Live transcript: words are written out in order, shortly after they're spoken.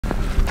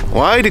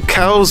Why do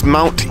cows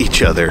mount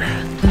each other?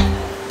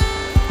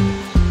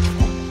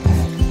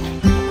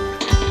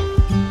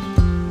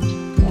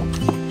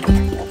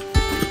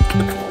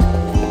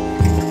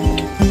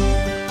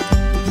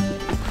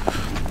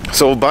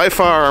 So by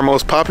far our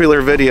most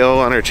popular video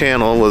on our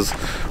channel was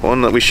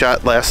one that we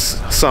shot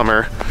last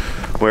summer,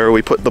 where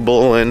we put the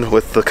bull in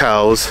with the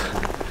cows,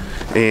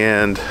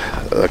 and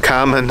a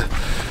common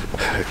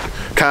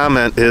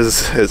comment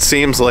is it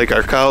seems like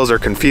our cows are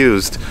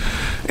confused,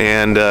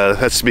 and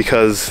that's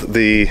because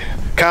the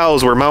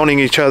cows were mounting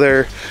each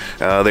other,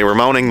 they were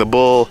mounting the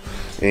bull,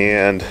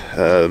 and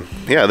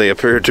yeah, they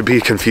appeared to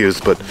be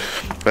confused, but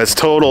that's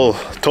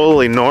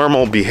totally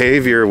normal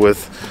behavior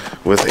with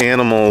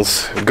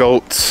animals.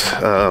 Goats,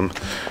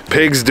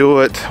 pigs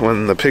do it.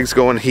 When the pigs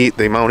go in heat,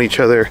 they mount each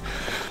other.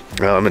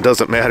 It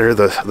doesn't matter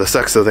the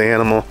sex of the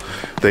animal,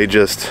 they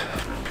just,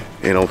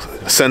 you know,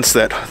 sense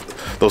that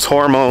those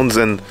hormones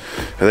and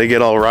they get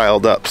all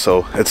riled up.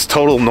 So it's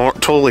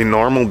totally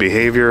normal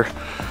behavior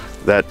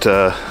that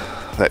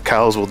that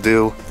cows will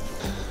do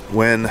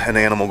when an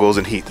animal goes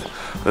in heat.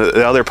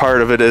 The other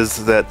part of it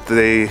is that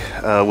they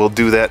will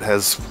do that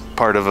as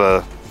part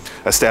of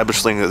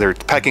establishing their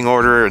pecking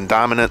order and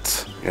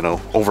dominance, you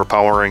know,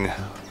 overpowering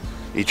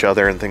each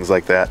other and things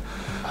like that.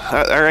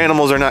 Our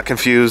animals are not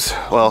confused.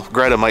 Well,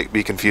 Greta might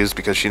be confused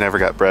because she never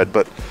got bred,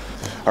 but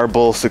our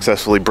bull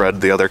successfully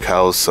bred the other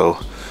cows, so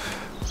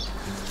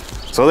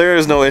there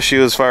is no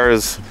issue as far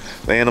as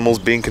the animals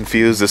being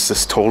confused. It's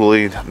just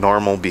totally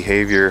normal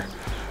behavior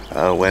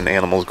when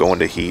animals go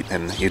into heat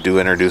and you do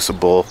introduce a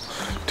bull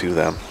to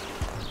them.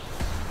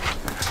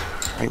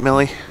 Right,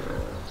 Millie?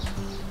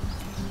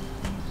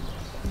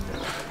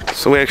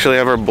 So we actually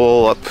have our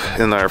bull up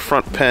in our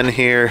front pen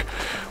here,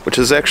 which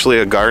is actually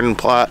a garden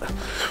plot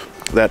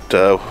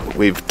that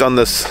we've done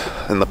this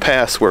in the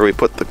past, where we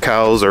put the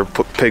cows or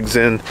put pigs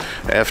in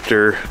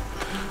after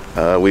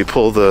we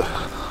pull the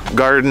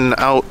garden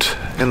out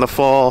in the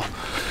fall,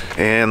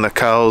 and the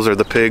cows or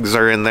the pigs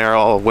are in there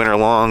all winter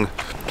long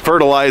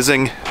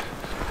fertilizing,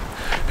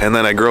 and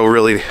then I grow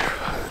really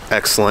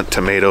excellent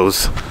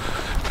tomatoes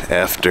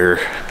after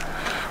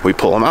we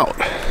pull them out.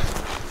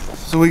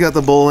 So we got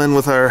the bull in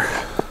with our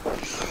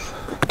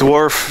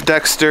dwarf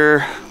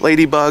Dexter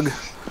ladybug,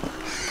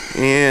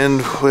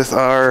 and with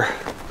our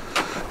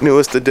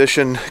newest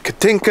addition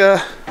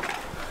Katinka,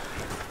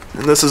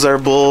 and this is our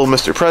bull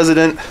Mr.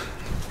 President.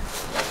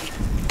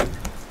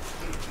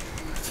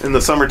 In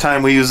the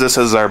summertime we use this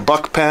as our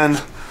buck pen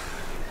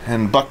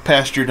and buck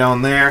pasture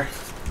down there,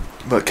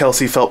 but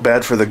Kelsey felt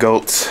bad for the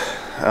goats.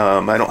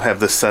 I don't have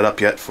this set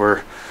up yet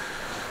for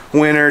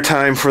winter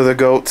time for the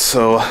goats,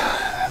 so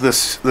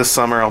this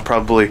summer I'll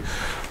probably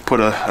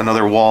put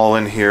another wall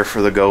in here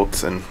for the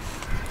goats, and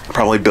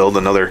probably build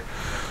another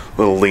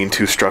little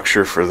lean-to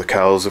structure for the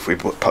cows if we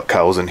put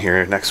cows in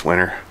here next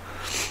winter.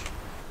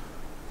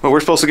 But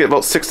we're supposed to get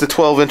about 6 to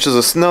 12 inches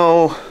of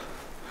snow,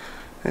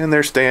 and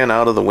they're staying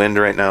out of the wind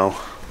right now.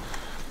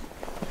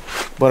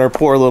 But our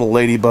poor little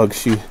ladybug,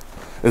 she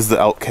is the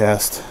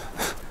outcast.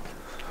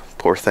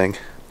 Poor thing.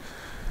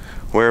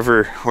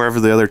 Wherever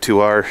the other two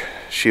are,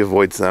 she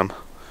avoids them.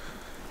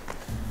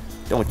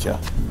 Don't ya?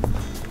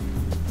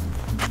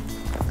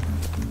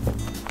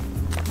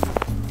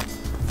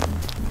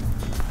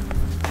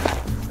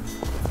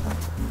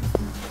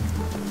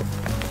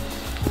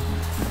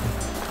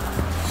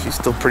 She's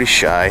still pretty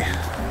shy.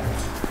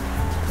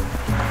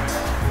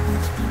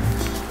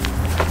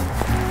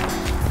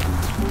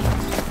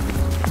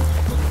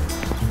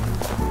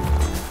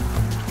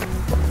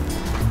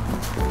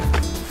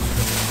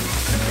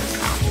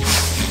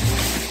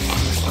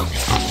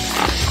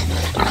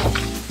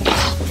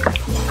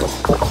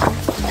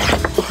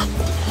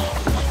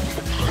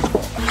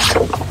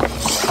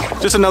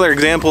 Just another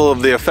example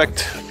of the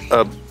effect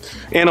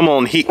animal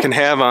and heat can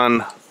have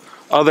on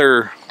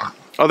other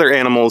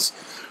animals.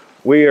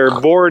 We are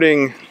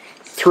boarding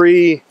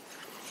 3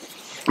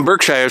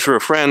 Berkshires for a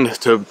friend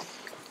to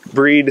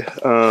breed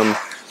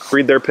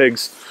their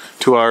pigs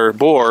to our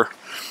boar,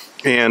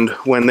 and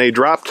when they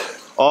dropped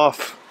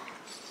off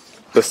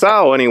the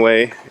sow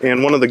anyway,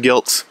 and one of the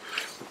gilts,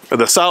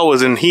 the sow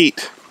was in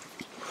heat,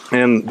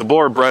 and the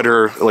boar bred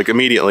her like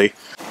immediately.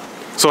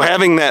 So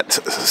having that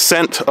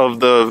scent of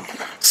the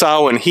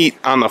sow and heat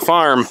on the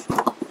farm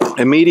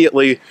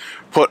immediately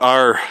put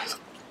our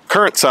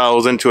current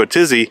sows into a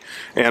tizzy,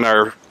 and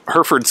our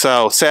Hereford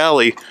sow,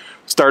 Sally,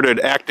 started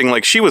acting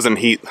like she was in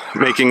heat,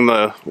 making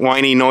the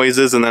whiny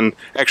noises, and then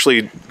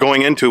actually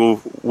going into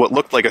what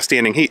looked like a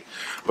standing heat.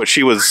 But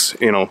she was,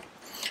 you know,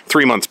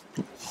 3 months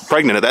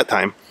pregnant at that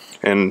time,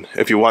 and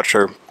if you watch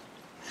her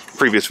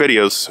previous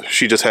videos,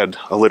 she just had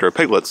a litter of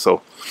piglets.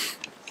 So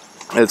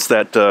it's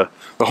that the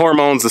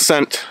hormones, the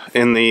scent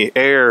in the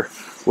air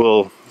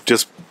will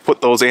just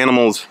put those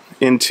animals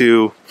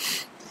into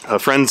a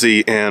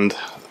frenzy, and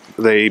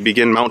they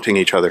begin mounting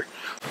each other.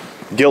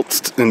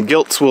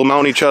 Gilts will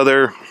mount each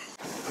other.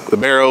 The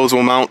barrows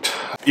will mount,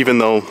 even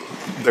though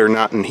they're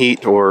not in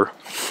heat or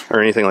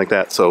anything like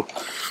that. So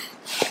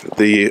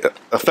the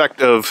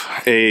effect of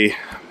a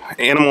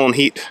animal in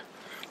heat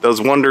does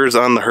wonders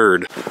on the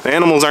herd. The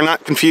animals are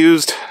not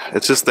confused.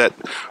 It's just that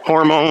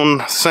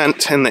hormone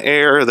scent in the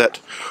air that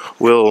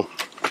will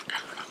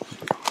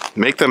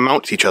make them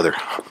mount each other.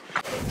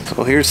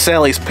 So here's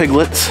Sally's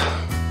piglets.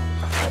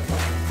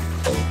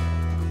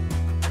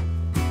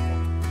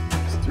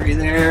 There's 3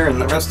 there,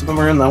 and the rest of them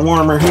are in the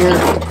warmer here.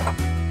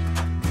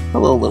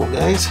 Hello, little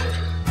guys.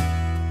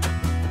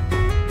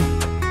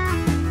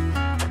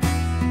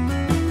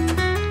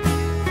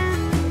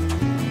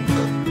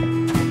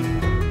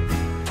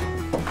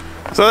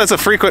 So that's a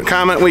frequent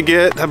comment we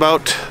get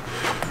about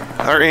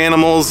our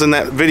animals in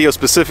that video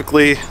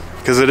specifically,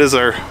 because it is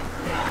our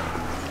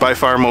by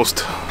far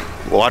most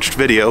watched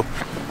video.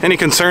 Any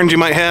concerns you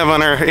might have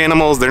on our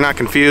animals, they're not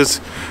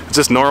confused. It's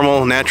just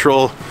normal,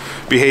 natural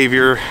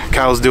behavior.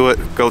 Cows do it,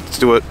 goats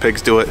do it,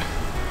 pigs do it.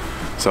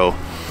 So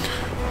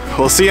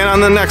we'll see you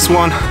on the next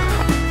one.